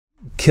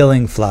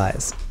Killing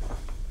flies.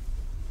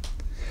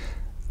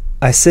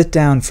 I sit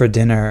down for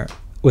dinner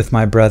with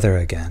my brother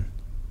again.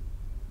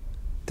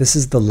 This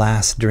is the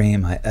last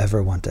dream I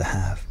ever want to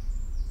have.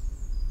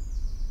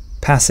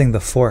 Passing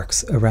the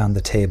forks around the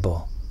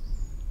table,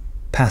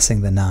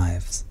 passing the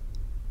knives.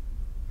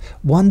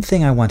 One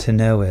thing I want to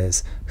know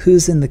is,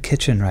 who's in the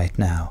kitchen right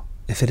now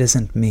if it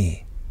isn't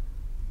me?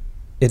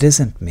 It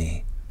isn't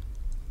me.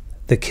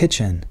 The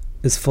kitchen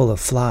is full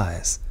of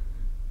flies.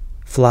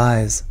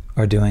 Flies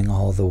are doing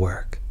all the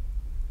work.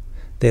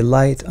 They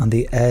light on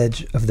the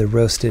edge of the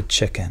roasted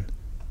chicken,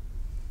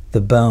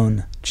 the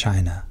bone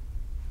china.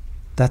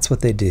 That's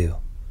what they do.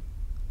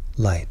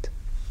 Light.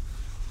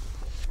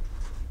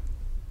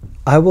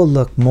 I will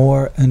look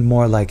more and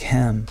more like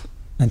him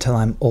until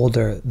I'm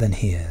older than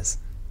he is.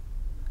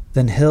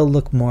 Then he'll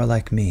look more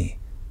like me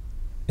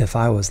if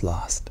I was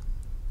lost.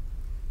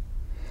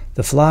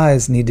 The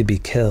flies need to be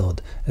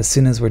killed as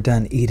soon as we're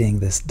done eating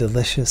this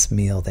delicious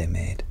meal they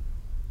made.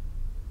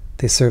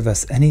 They serve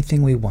us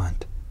anything we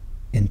want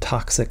in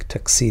toxic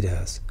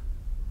tuxedos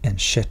and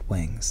shit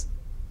wings.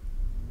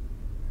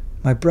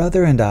 My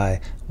brother and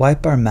I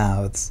wipe our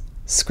mouths,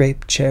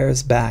 scrape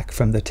chairs back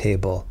from the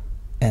table,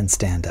 and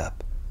stand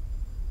up.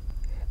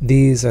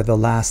 These are the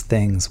last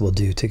things we'll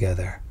do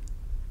together.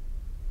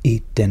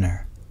 Eat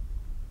dinner.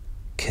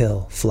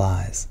 Kill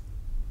flies.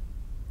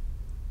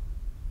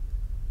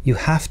 You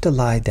have to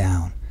lie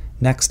down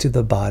next to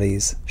the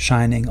bodies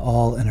shining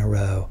all in a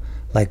row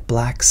like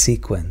black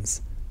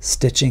sequins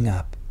stitching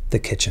up the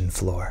kitchen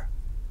floor.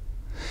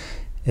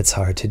 It's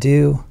hard to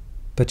do,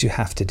 but you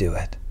have to do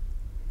it.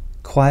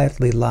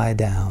 Quietly lie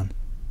down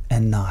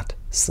and not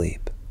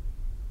sleep.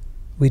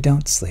 We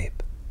don't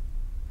sleep.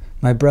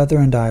 My brother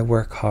and I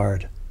work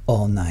hard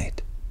all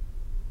night,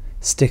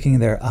 sticking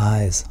their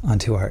eyes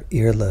onto our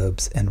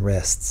earlobes and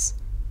wrists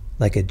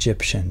like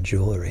Egyptian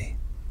jewelry.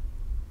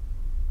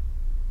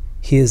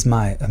 He is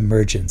my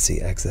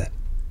emergency exit.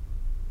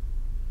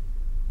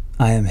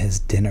 I am his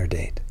dinner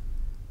date.